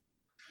 21?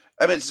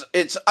 I mean,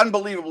 it's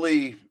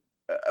unbelievably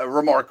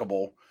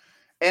remarkable.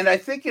 And I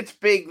think it's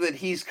big that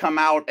he's come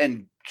out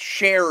and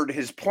shared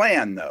his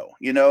plan, though.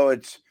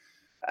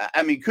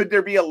 Could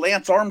there be a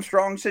Lance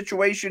Armstrong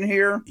situation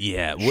here?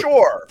 Yeah.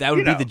 Sure. That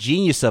would be the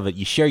genius of it.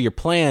 You share your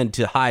plan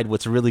to hide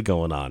what's really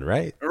going on,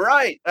 right?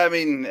 Right. I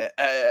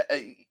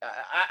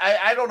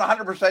don't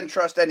 100%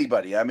 trust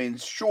anybody.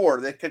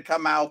 Sure, that could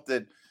come out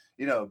that,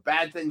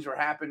 bad things were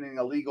happening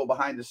illegal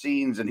behind the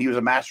scenes and he was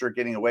a master at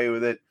getting away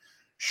with it.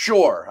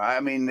 Sure.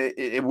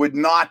 It would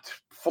not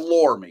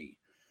floor me.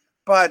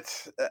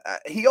 But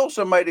he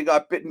also might have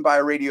got bitten by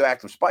a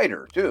radioactive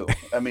spider, too.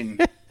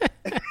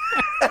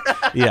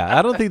 Yeah,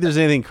 I don't think there's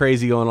anything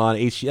crazy going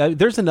on.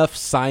 There's enough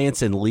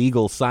science and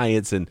legal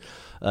science and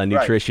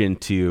nutrition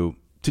to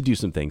do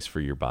some things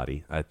for your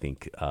body. I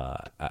think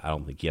I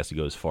don't think he has to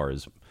go as far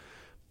as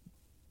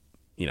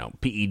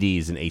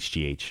PEDs and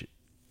HGH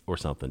or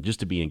something just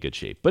to be in good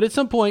shape. But at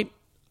some point,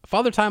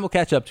 Father Time will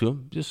catch up to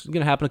him. Just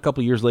going to happen a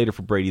couple years later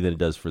for Brady than it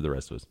does for the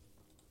rest of us.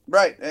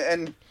 Right,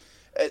 and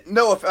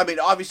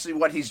obviously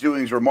what he's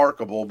doing is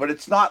remarkable, but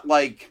it's not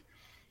like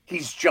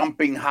he's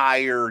jumping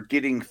higher,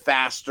 getting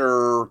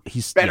faster.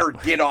 He's better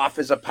get off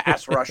as a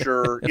pass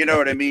rusher. You know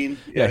what I mean?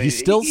 Yeah, he's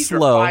still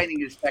slow. Refining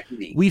his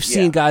technique. We've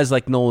seen guys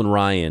like Nolan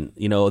Ryan.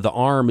 The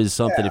arm is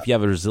something. If you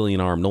have a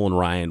resilient arm, Nolan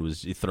Ryan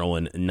was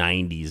throwing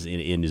 90s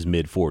in his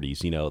mid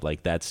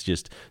 40s. That's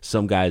just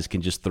some guys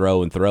can just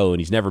throw, and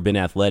he's never been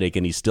athletic,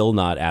 and he's still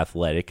not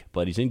athletic,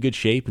 but he's in good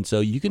shape, and so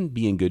you can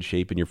be in good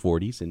shape in your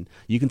 40s, and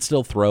you can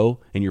still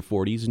throw in your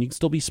 40s, and you can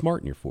still be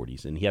smart in your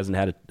 40s. And he hasn't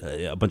had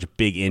a bunch of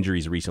big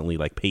injuries recently,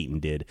 like Peyton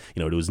did,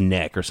 to his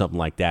neck or something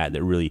like that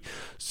really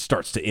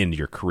starts to end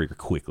your career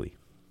quickly.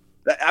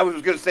 I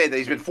was going to say that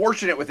he's been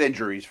fortunate with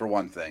injuries for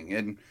one thing,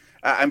 and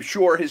I'm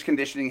sure his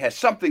conditioning has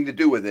something to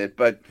do with it,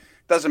 but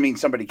doesn't mean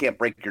somebody can't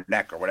break your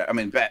neck or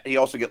whatever. He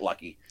also get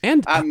lucky.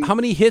 And how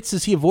many hits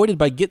has he avoided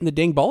by getting the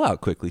dang ball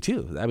out quickly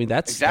too?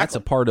 That's a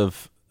part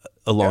of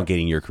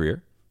elongating your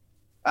career.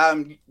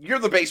 You're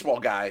the baseball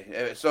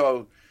guy,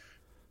 so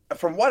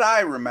from what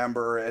I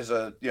remember as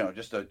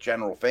just a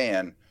general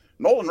fan,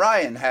 Nolan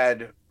Ryan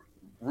had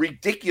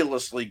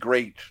ridiculously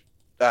great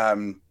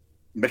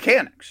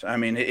mechanics.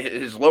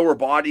 His lower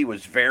body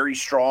was very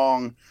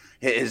strong.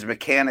 His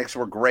mechanics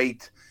were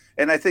great.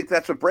 And I think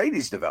that's what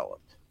Brady's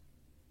developed.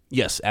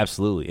 Yes,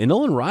 absolutely. And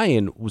Nolan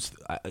Ryan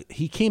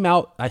he came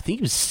out, I think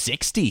he was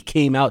 60,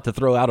 came out to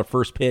throw out a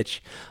first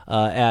pitch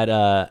at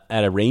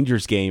a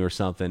Rangers game or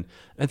something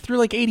and threw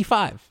like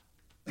 85.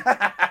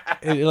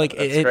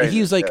 And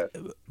he was like...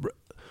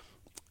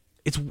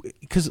 It's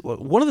because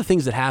one of the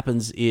things that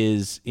happens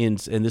is and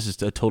this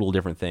is a total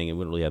different thing, and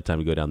we don't really have time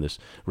to go down this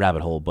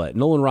rabbit hole, but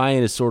Nolan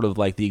Ryan is sort of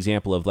like the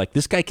example of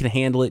this guy can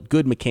handle it,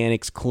 good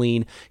mechanics,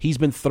 clean. He's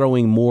been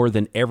throwing more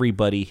than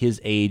everybody his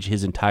age,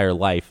 his entire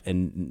life,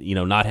 and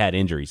not had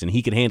injuries, and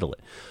he can handle it.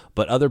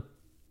 But other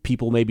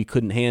people maybe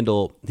couldn't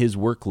handle his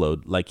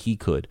workload like he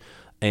could.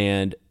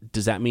 And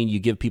does that mean you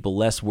give people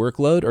less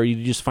workload, or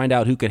you just find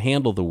out who can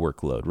handle the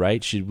workload,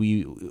 right?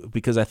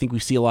 Because I think we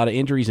see a lot of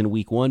injuries in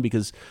week one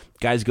because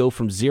guys go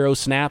from 0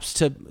 snaps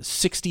to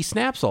 60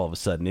 snaps all of a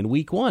sudden in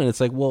week one. And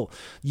it's like, well,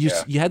 you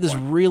had this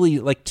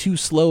really too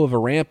slow of a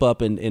ramp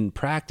up in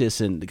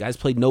practice, and the guys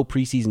played no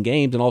preseason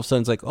games, and all of a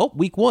sudden it's like, oh,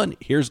 week one,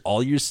 here's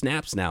all your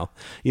snaps now,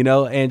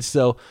 And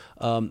so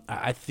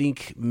I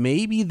think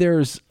maybe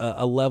there's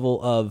a level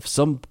of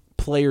some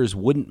players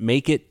wouldn't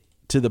make it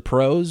to the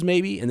pros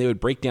maybe, and they would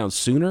break down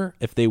sooner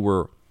if they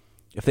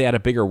had a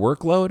bigger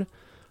workload,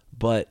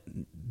 but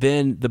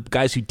then the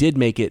guys who did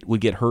make it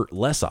would get hurt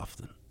less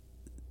often.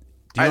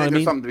 I think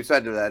there's something to be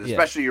said to that,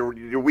 especially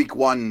your week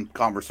one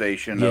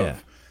conversation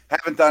of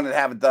haven't done it,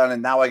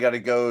 and now I got to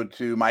go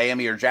to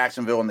Miami or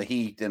Jacksonville in the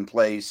heat and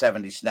play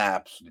 70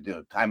 snaps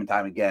time and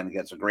time again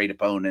against a great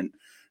opponent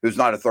who's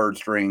not a third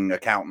string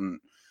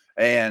accountant.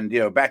 And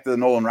back to the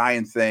Nolan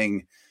Ryan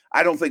thing,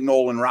 I don't think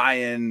Nolan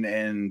Ryan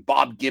and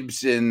Bob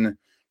Gibson,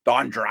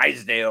 Don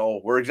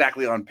Drysdale were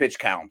exactly on pitch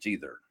counts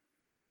either.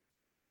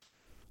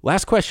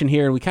 Last question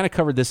here, and we kind of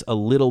covered this a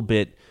little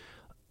bit.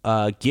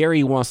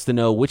 Gary wants to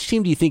know, which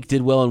team do you think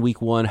did well in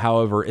week one?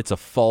 However, it's a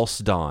false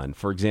dawn.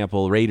 For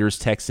example, Raiders,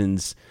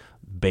 Texans,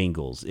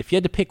 Bengals. If you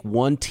had to pick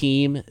one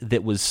team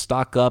that was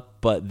stock up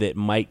but that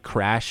might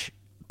crash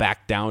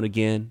back down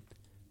again,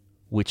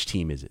 which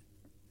team is it?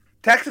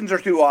 Texans are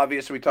too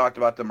obvious. We talked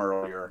about them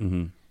earlier.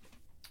 Mm-hmm.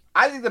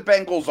 I think the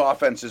Bengals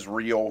offense is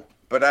real,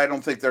 but I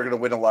don't think they're going to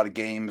win a lot of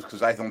games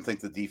because I don't think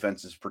the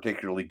defense is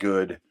particularly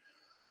good.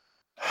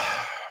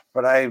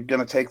 But I'm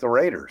going to take the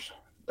Raiders.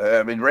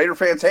 Raider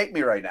fans hate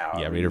me right now.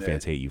 Yeah, Raider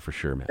fans hate you for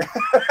sure, man.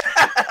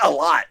 A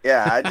lot.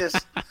 Yeah,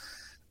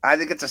 I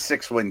think it's a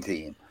 6-win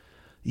team.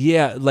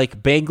 Yeah,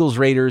 like Bengals,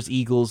 Raiders,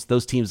 Eagles,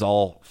 those teams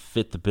all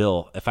fit the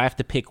bill. If I have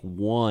to pick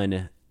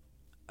one,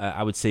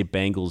 I would say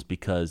Bengals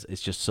because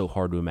it's just so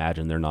hard to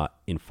imagine they're not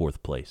in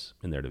fourth place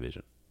in their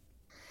division.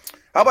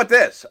 How about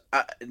this?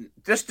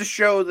 Just to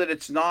show that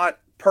it's not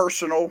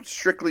personal,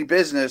 strictly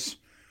business,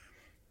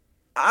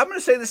 I'm going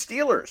to say the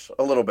Steelers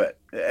a little bit,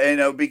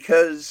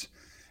 because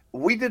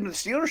we did the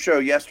Steelers show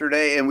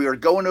yesterday, and we were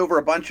going over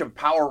a bunch of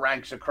power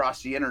ranks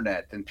across the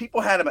internet, and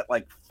people had them at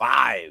like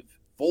 5,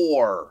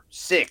 4,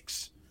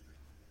 6.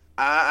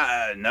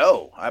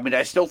 No. I mean,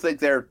 I still think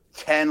they're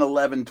 10,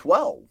 11,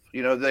 12.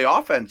 You know, the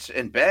offense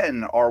and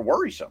Ben are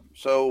worrisome.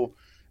 So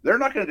they're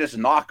not going to just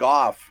knock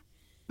off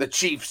the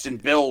Chiefs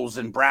and Bills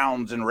and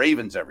Browns and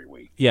Ravens every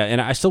week. Yeah,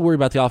 and I still worry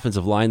about the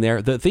offensive line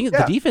there. The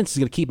defense is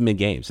going to keep them in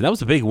games, and that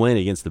was a big win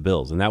against the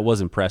Bills, and that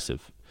was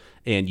impressive.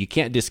 And you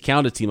can't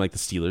discount a team like the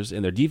Steelers,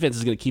 and their defense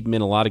is going to keep them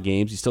in a lot of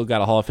games. You still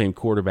got a Hall of Fame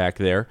quarterback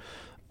there.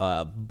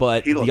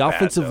 But the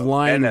offensive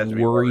line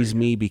worries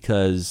me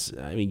because,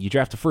 I mean, you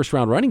draft a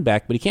first-round running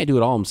back, but he can't do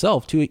it all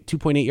himself.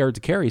 2.8 yards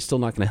a carry is still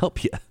not going to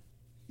help you.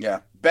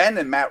 Yeah. Ben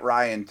and Matt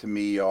Ryan, to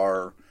me,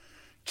 are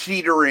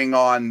teetering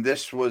on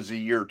this was a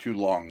year too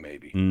long,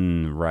 maybe.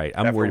 Right.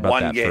 I'm worried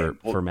about that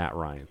for Matt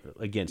Ryan.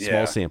 Again,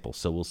 small sample,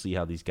 so we'll see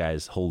how these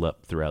guys hold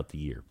up throughout the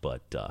year.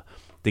 But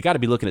they got to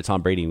be looking at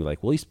Tom Brady and be like,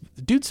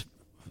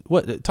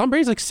 well, Tom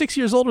Brady's like 6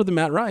 years older than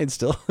Matt Ryan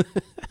still.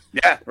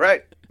 Yeah,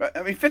 right.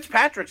 I mean,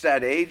 Fitzpatrick's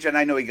that age, and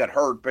I know he got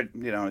hurt, but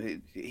he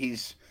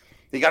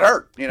got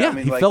hurt. You know,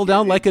 yeah, he fell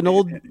down like an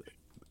old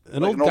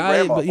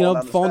guy,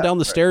 but falling down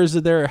the stairs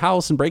of their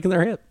house and breaking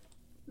their hip.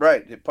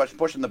 Right,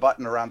 pushing the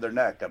button around their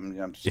neck.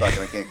 I'm stuck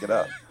and I can't get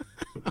up.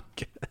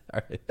 Okay.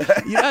 All right.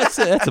 Yeah,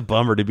 that's a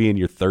bummer to be in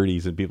your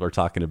 30s and people are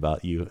talking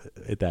about you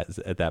at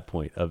that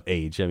point of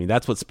age. I mean,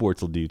 that's what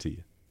sports will do to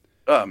you.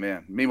 Oh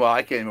man! Meanwhile,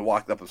 I can't even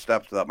walk up the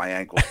steps without my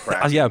ankles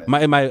cracking. Yeah,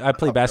 I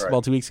played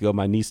basketball 2 weeks ago.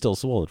 My knee's still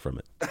swollen from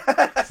it.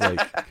 It's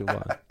like, come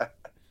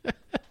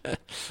on.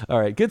 All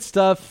right, good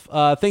stuff.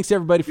 Thanks to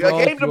everybody for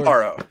game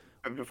tomorrow.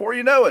 Before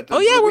you know it.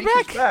 We're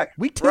back.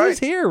 Week 2 is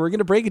here. We're going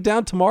to break it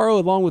down tomorrow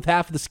along with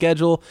half of the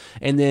schedule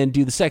and then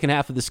do the second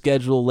half of the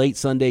schedule, late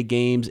Sunday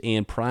games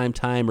and prime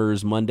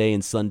timers, Monday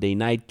and Sunday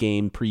night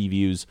game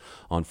previews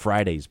on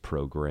Friday's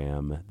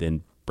program.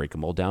 Then break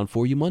them all down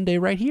for you Monday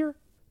right here.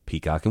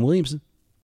 Peacock and Williamson.